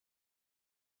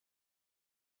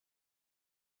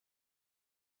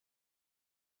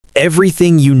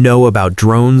Everything you know about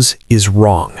drones is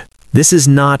wrong. This is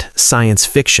not science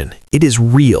fiction. It is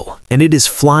real, and it is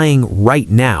flying right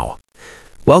now.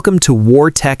 Welcome to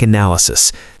War Tech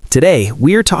Analysis. Today,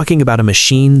 we are talking about a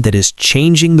machine that is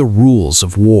changing the rules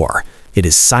of war. It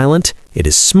is silent, it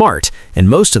is smart, and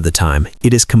most of the time,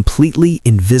 it is completely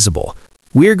invisible.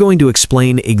 We are going to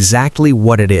explain exactly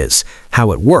what it is,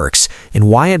 how it works, and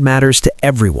why it matters to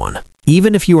everyone,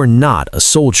 even if you are not a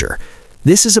soldier.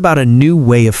 This is about a new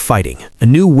way of fighting, a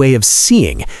new way of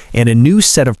seeing, and a new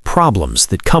set of problems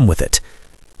that come with it.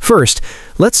 First,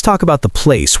 let's talk about the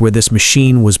place where this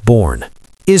machine was born,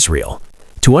 Israel.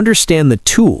 To understand the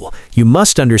tool, you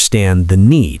must understand the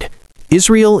need.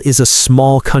 Israel is a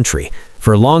small country.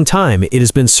 For a long time, it has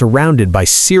been surrounded by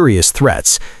serious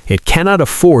threats. It cannot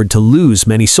afford to lose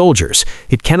many soldiers.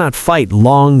 It cannot fight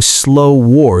long, slow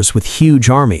wars with huge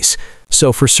armies.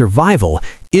 So for survival,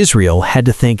 Israel had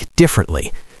to think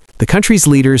differently. The country's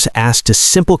leaders asked a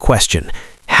simple question: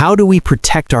 how do we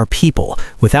protect our people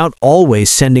without always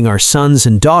sending our sons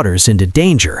and daughters into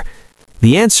danger?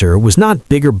 The answer was not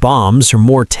bigger bombs or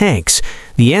more tanks.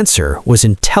 The answer was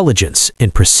intelligence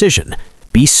and precision.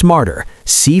 Be smarter,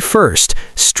 see first,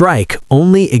 strike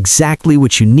only exactly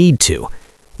what you need to.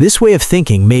 This way of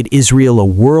thinking made Israel a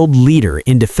world leader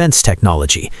in defense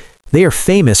technology. They are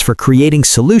famous for creating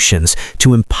solutions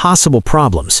to impossible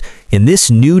problems, and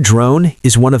this new drone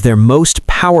is one of their most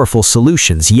powerful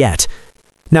solutions yet.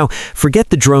 Now,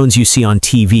 forget the drones you see on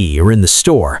TV or in the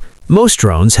store. Most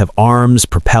drones have arms,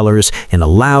 propellers, and a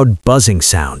loud buzzing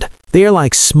sound. They are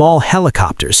like small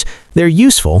helicopters. They're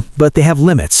useful, but they have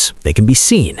limits. They can be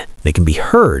seen, they can be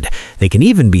heard, they can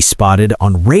even be spotted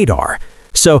on radar.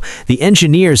 So, the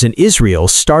engineers in Israel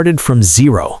started from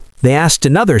zero. They asked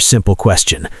another simple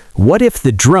question: what if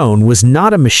the drone was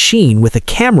not a machine with a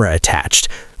camera attached?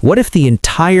 What if the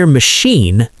entire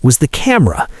machine was the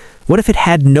camera? What if it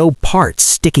had no parts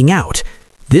sticking out?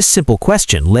 This simple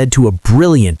question led to a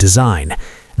brilliant design.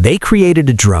 They created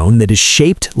a drone that is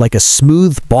shaped like a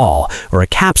smooth ball or a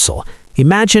capsule.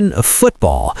 Imagine a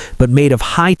football, but made of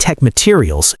high-tech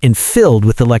materials and filled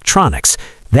with electronics.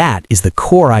 That is the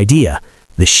core idea.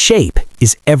 The shape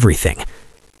is everything.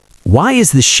 Why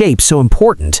is the shape so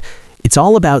important? It's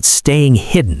all about staying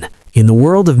hidden. In the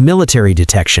world of military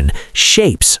detection,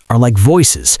 shapes are like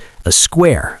voices. A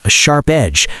square, a sharp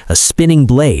edge, a spinning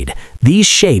blade. These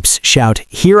shapes shout,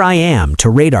 "Here I am," to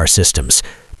radar systems.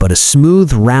 But a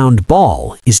smooth, round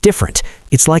ball is different.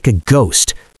 It's like a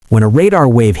ghost. When a radar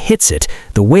wave hits it,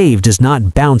 the wave does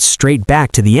not bounce straight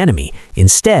back to the enemy.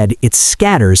 Instead, it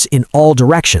scatters in all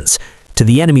directions. To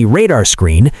the enemy radar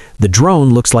screen, the drone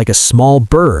looks like a small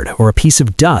bird or a piece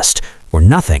of dust, or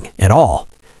nothing at all.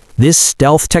 This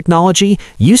stealth technology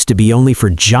used to be only for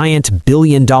giant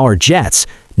billion-dollar jets.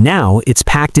 Now it's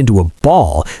packed into a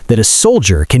ball that a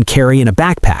soldier can carry in a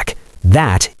backpack.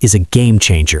 That is a game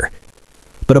changer.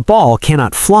 But a ball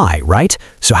cannot fly, right?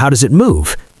 So how does it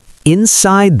move?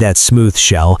 Inside that smooth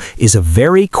shell is a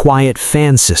very quiet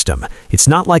fan system. It's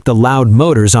not like the loud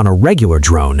motors on a regular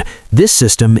drone. This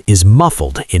system is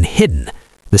muffled and hidden.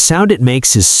 The sound it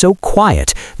makes is so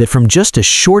quiet that from just a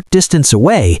short distance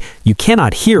away, you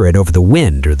cannot hear it over the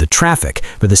wind or the traffic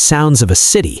or the sounds of a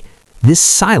city. This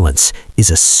silence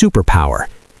is a superpower.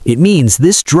 It means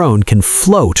this drone can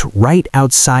float right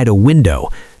outside a window.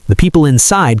 The people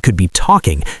inside could be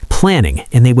talking, planning,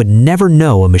 and they would never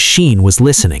know a machine was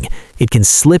listening. It can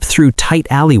slip through tight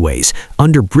alleyways,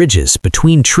 under bridges,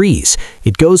 between trees.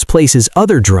 It goes places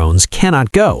other drones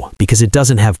cannot go because it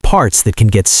doesn't have parts that can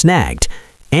get snagged.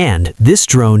 And this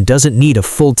drone doesn't need a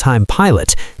full-time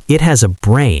pilot. It has a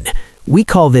brain. We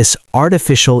call this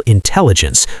artificial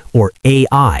intelligence, or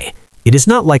AI. It is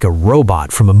not like a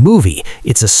robot from a movie.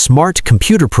 It's a smart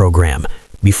computer program.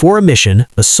 Before a mission,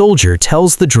 a soldier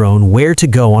tells the drone where to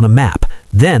go on a map.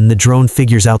 Then the drone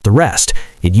figures out the rest.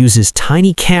 It uses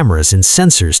tiny cameras and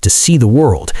sensors to see the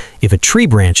world. If a tree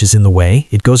branch is in the way,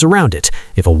 it goes around it.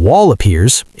 If a wall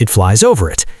appears, it flies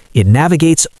over it. It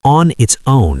navigates on its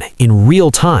own, in real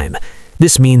time.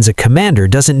 This means a commander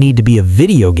doesn't need to be a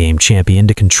video game champion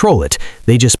to control it.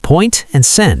 They just point and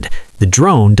send. The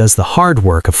drone does the hard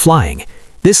work of flying.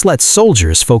 This lets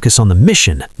soldiers focus on the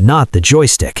mission, not the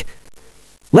joystick.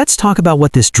 Let's talk about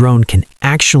what this drone can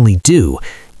actually do.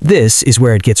 This is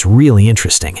where it gets really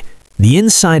interesting. The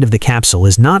inside of the capsule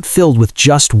is not filled with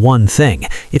just one thing.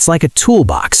 It's like a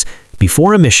toolbox.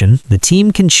 Before a mission, the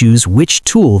team can choose which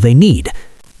tool they need.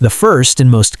 The first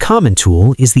and most common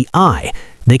tool is the eye.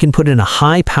 They can put in a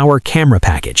high-power camera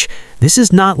package. This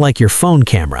is not like your phone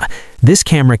camera. This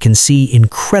camera can see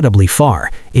incredibly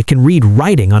far. It can read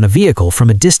writing on a vehicle from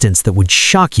a distance that would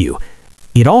shock you.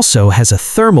 It also has a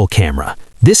thermal camera.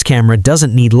 This camera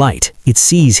doesn't need light, it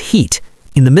sees heat.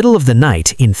 In the middle of the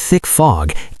night, in thick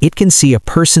fog, it can see a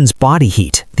person's body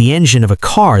heat, the engine of a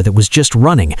car that was just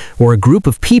running, or a group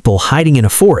of people hiding in a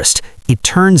forest. It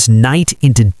turns night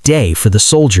into day for the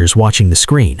soldiers watching the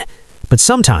screen. But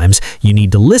sometimes you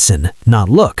need to listen, not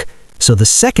look. So the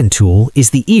second tool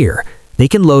is the ear. They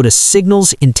can load a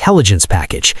signals intelligence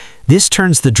package. This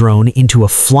turns the drone into a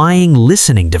flying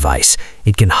listening device.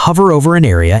 It can hover over an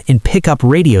area and pick up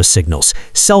radio signals,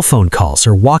 cell phone calls,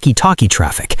 or walkie-talkie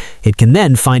traffic. It can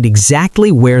then find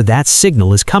exactly where that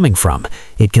signal is coming from.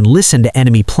 It can listen to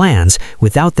enemy plans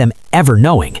without them ever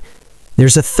knowing.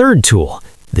 There's a third tool,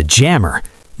 the jammer.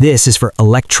 This is for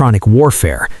electronic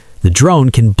warfare. The drone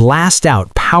can blast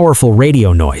out powerful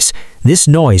radio noise. This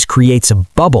noise creates a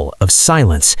bubble of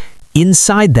silence.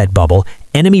 Inside that bubble,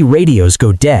 enemy radios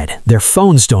go dead, their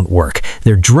phones don't work,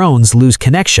 their drones lose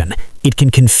connection. It can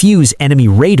confuse enemy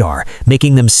radar,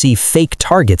 making them see fake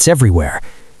targets everywhere.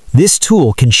 This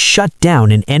tool can shut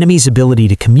down an enemy's ability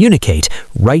to communicate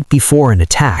right before an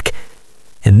attack.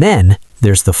 And then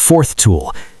there's the fourth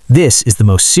tool. This is the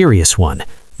most serious one.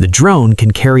 The drone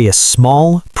can carry a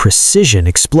small, precision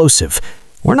explosive.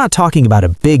 We're not talking about a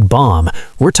big bomb,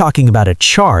 we're talking about a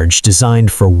charge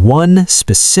designed for one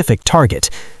specific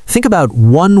target. Think about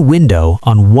one window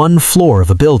on one floor of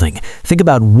a building. Think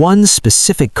about one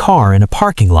specific car in a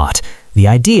parking lot. The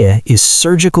idea is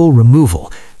surgical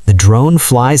removal. The drone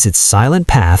flies its silent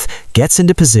path, gets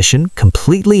into position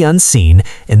completely unseen,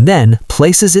 and then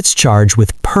places its charge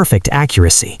with perfect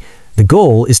accuracy. The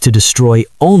goal is to destroy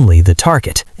only the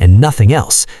target and nothing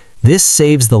else. This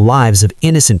saves the lives of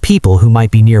innocent people who might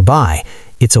be nearby.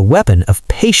 It's a weapon of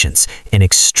patience and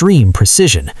extreme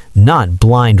precision, not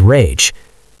blind rage.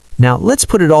 Now let's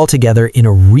put it all together in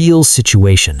a real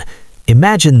situation.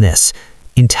 Imagine this.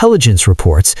 Intelligence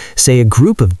reports say a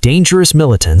group of dangerous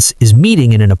militants is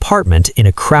meeting in an apartment in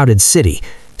a crowded city.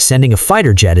 Sending a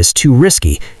fighter jet is too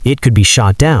risky. It could be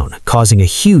shot down, causing a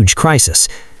huge crisis.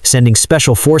 Sending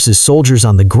special forces soldiers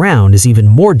on the ground is even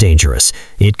more dangerous.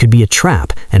 It could be a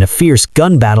trap, and a fierce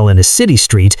gun battle in a city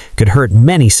street could hurt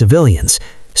many civilians.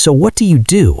 So what do you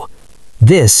do?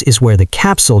 This is where the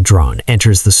Capsule drone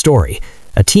enters the story.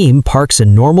 A team parks a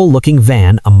normal-looking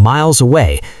van miles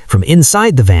away. From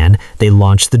inside the van, they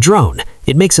launch the drone.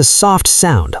 It makes a soft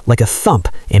sound, like a thump,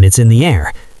 and it's in the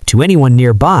air. To anyone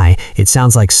nearby, it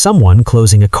sounds like someone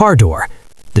closing a car door.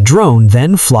 The drone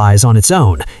then flies on its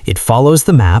own. It follows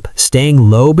the map, staying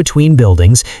low between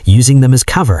buildings, using them as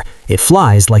cover. It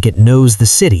flies like it knows the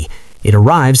city. It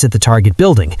arrives at the target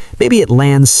building. Maybe it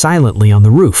lands silently on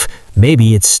the roof.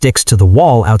 Maybe it sticks to the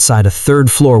wall outside a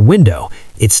third-floor window.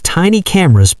 Its tiny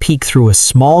cameras peek through a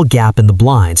small gap in the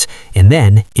blinds, and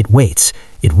then it waits.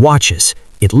 It watches.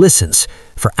 It listens.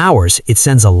 For hours, it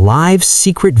sends a live,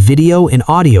 secret video and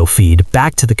audio feed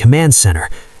back to the command center.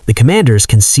 The commanders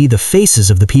can see the faces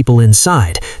of the people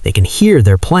inside. They can hear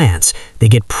their plans. They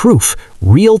get proof,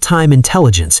 real-time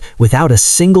intelligence, without a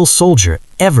single soldier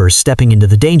ever stepping into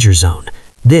the danger zone.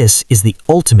 This is the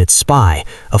ultimate spy,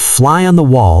 a fly on the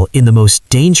wall in the most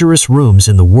dangerous rooms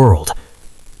in the world.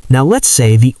 Now let's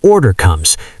say the order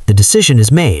comes. The decision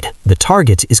is made. The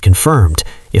target is confirmed.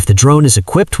 If the drone is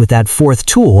equipped with that fourth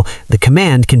tool, the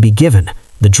command can be given.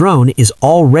 The drone is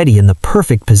already in the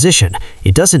perfect position.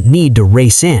 It doesn't need to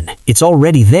race in. It's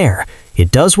already there.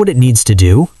 It does what it needs to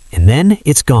do, and then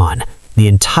it's gone. The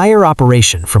entire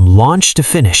operation from launch to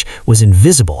finish was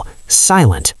invisible,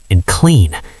 silent, and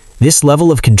clean. This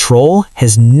level of control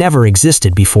has never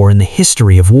existed before in the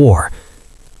history of war.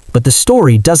 But the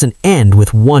story doesn't end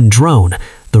with one drone.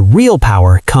 The real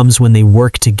power comes when they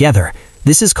work together.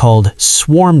 This is called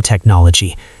swarm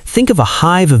technology. Think of a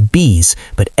hive of bees,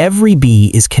 but every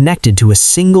bee is connected to a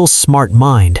single smart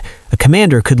mind. A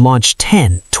commander could launch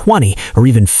 10, 20, or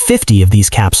even 50 of these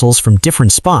capsules from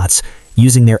different spots.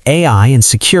 Using their AI and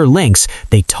secure links,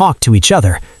 they talk to each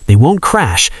other. They won't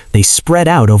crash. They spread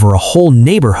out over a whole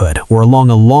neighborhood or along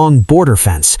a long border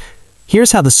fence.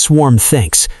 Here's how the swarm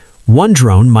thinks. One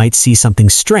drone might see something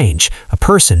strange, a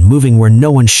person moving where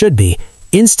no one should be.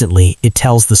 Instantly, it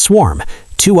tells the swarm.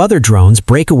 Two other drones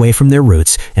break away from their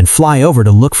routes and fly over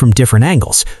to look from different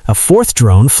angles. A fourth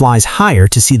drone flies higher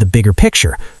to see the bigger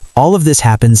picture. All of this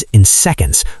happens in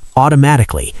seconds,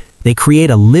 automatically. They create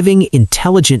a living,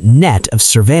 intelligent net of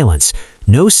surveillance.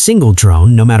 No single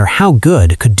drone, no matter how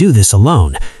good, could do this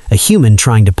alone. A human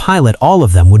trying to pilot all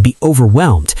of them would be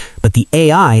overwhelmed, but the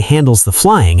AI handles the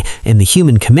flying, and the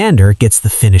human commander gets the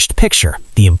finished picture,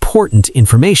 the important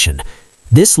information.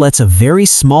 This lets a very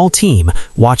small team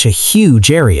watch a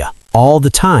huge area all the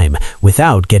time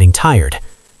without getting tired.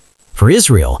 For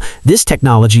Israel, this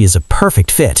technology is a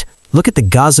perfect fit. Look at the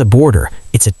Gaza border.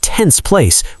 It's a tense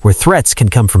place where threats can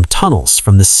come from tunnels,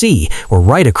 from the sea, or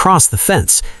right across the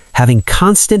fence. Having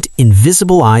constant,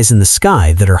 invisible eyes in the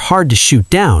sky that are hard to shoot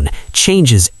down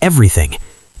changes everything.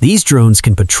 These drones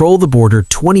can patrol the border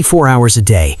 24 hours a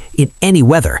day, in any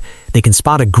weather. They can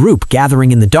spot a group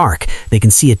gathering in the dark. They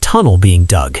can see a tunnel being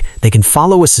dug. They can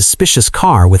follow a suspicious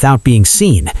car without being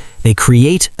seen. They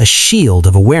create a shield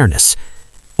of awareness.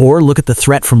 Or look at the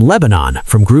threat from Lebanon,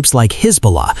 from groups like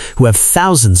Hezbollah, who have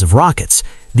thousands of rockets.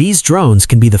 These drones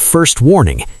can be the first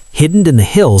warning. Hidden in the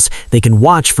hills, they can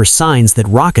watch for signs that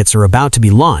rockets are about to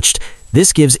be launched.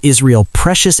 This gives Israel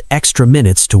precious extra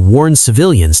minutes to warn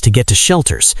civilians to get to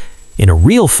shelters. In a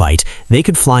real fight, they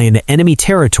could fly into enemy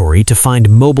territory to find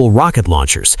mobile rocket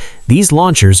launchers. These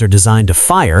launchers are designed to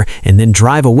fire and then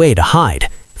drive away to hide.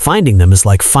 Finding them is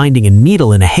like finding a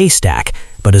needle in a haystack,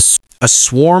 but A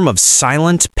swarm of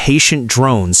silent, patient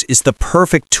drones is the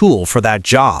perfect tool for that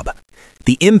job.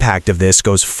 The impact of this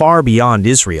goes far beyond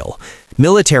Israel.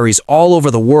 Militaries all over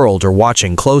the world are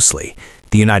watching closely.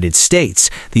 The United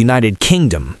States, the United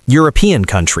Kingdom, European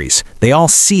countries, they all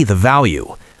see the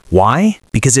value. Why?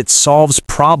 Because it solves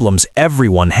problems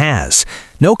everyone has.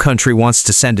 No country wants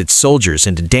to send its soldiers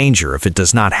into danger if it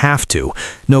does not have to.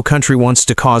 No country wants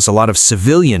to cause a lot of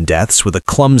civilian deaths with a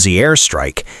clumsy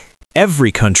airstrike.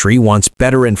 Every country wants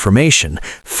better information,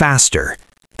 faster.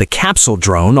 The Capsule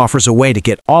drone offers a way to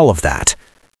get all of that.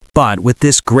 But with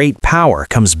this great power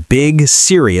comes big,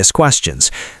 serious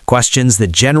questions. Questions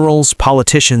that generals,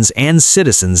 politicians, and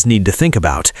citizens need to think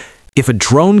about. If a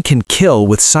drone can kill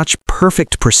with such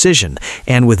perfect precision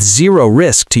and with zero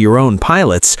risk to your own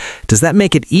pilots, does that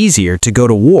make it easier to go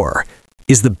to war?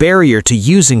 Is the barrier to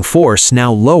using force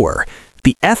now lower?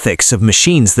 The ethics of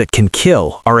machines that can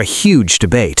kill are a huge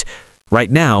debate. Right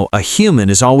now, a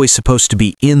human is always supposed to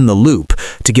be in the loop,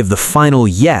 to give the final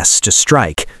yes to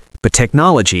strike. But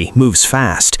technology moves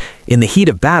fast. In the heat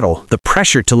of battle, the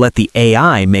pressure to let the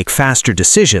AI make faster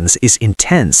decisions is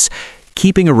intense.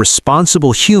 Keeping a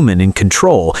responsible human in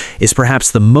control is perhaps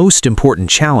the most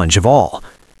important challenge of all.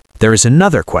 There is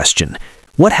another question.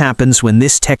 What happens when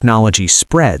this technology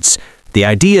spreads? The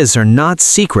ideas are not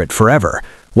secret forever.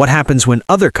 What happens when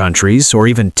other countries or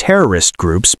even terrorist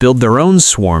groups build their own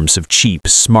swarms of cheap,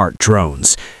 smart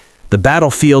drones? The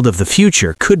battlefield of the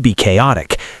future could be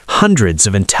chaotic, hundreds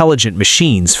of intelligent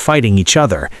machines fighting each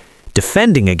other.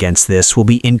 Defending against this will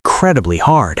be incredibly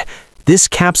hard. This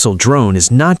Capsule drone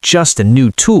is not just a new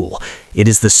tool, it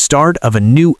is the start of a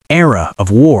new era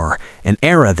of war, an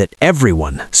era that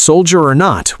everyone, soldier or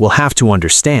not, will have to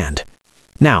understand.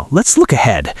 Now, let's look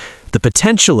ahead. The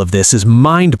potential of this is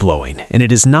mind-blowing, and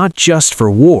it is not just for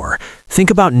war.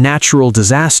 Think about natural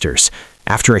disasters.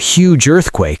 After a huge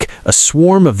earthquake, a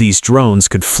swarm of these drones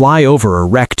could fly over a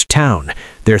wrecked town.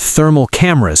 Their thermal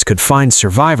cameras could find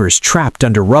survivors trapped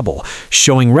under rubble,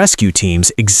 showing rescue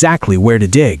teams exactly where to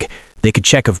dig. They could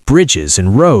check if bridges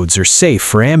and roads are safe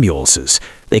for ambulances.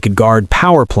 They could guard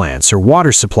power plants or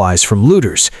water supplies from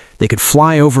looters. They could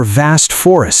fly over vast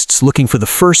forests looking for the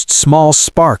first small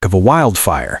spark of a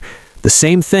wildfire. The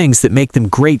same things that make them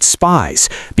great spies,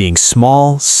 being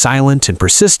small, silent, and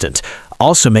persistent,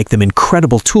 also make them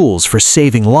incredible tools for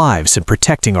saving lives and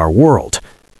protecting our world.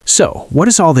 So, what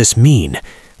does all this mean?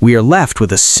 We are left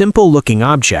with a simple-looking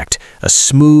object, a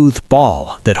smooth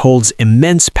ball that holds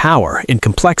immense power and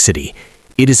complexity.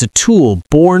 It is a tool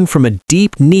born from a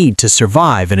deep need to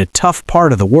survive in a tough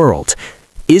part of the world.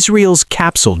 Israel's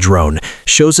Capsule drone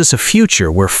shows us a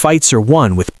future where fights are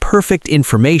won with perfect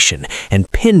information and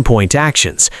pinpoint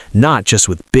actions, not just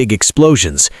with big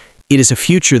explosions. It is a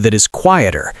future that is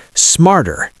quieter,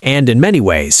 smarter, and in many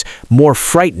ways, more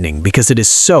frightening because it is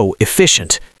so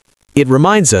efficient. It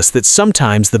reminds us that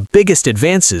sometimes the biggest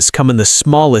advances come in the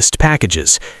smallest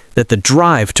packages, that the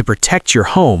drive to protect your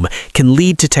home can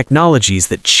lead to technologies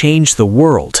that change the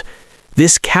world.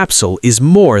 This Capsule is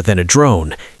more than a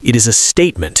drone. It is a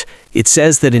statement. It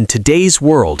says that in today's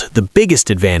world, the biggest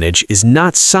advantage is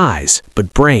not size,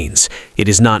 but brains. It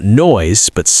is not noise,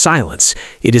 but silence.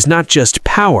 It is not just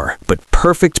power, but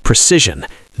perfect precision.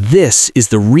 This is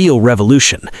the real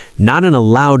revolution, not in a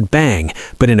loud bang,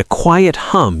 but in a quiet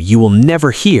hum you will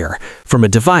never hear, from a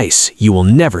device you will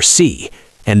never see.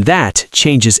 And that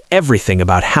changes everything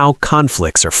about how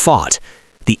conflicts are fought.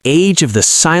 The age of the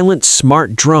silent,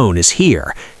 smart drone is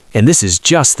here, and this is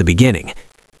just the beginning.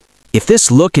 If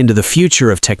this look into the future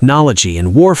of technology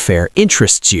and warfare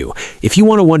interests you, if you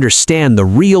want to understand the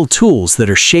real tools that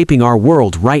are shaping our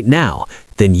world right now,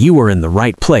 then you are in the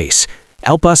right place.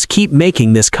 Help us keep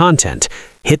making this content.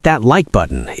 Hit that like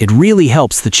button, it really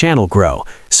helps the channel grow.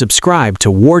 Subscribe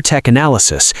to War Tech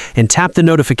Analysis and tap the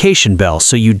notification bell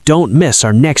so you don't miss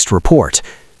our next report.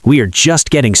 We are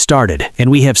just getting started, and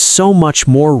we have so much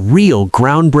more real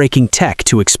groundbreaking tech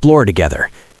to explore together.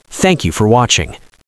 Thank you for watching.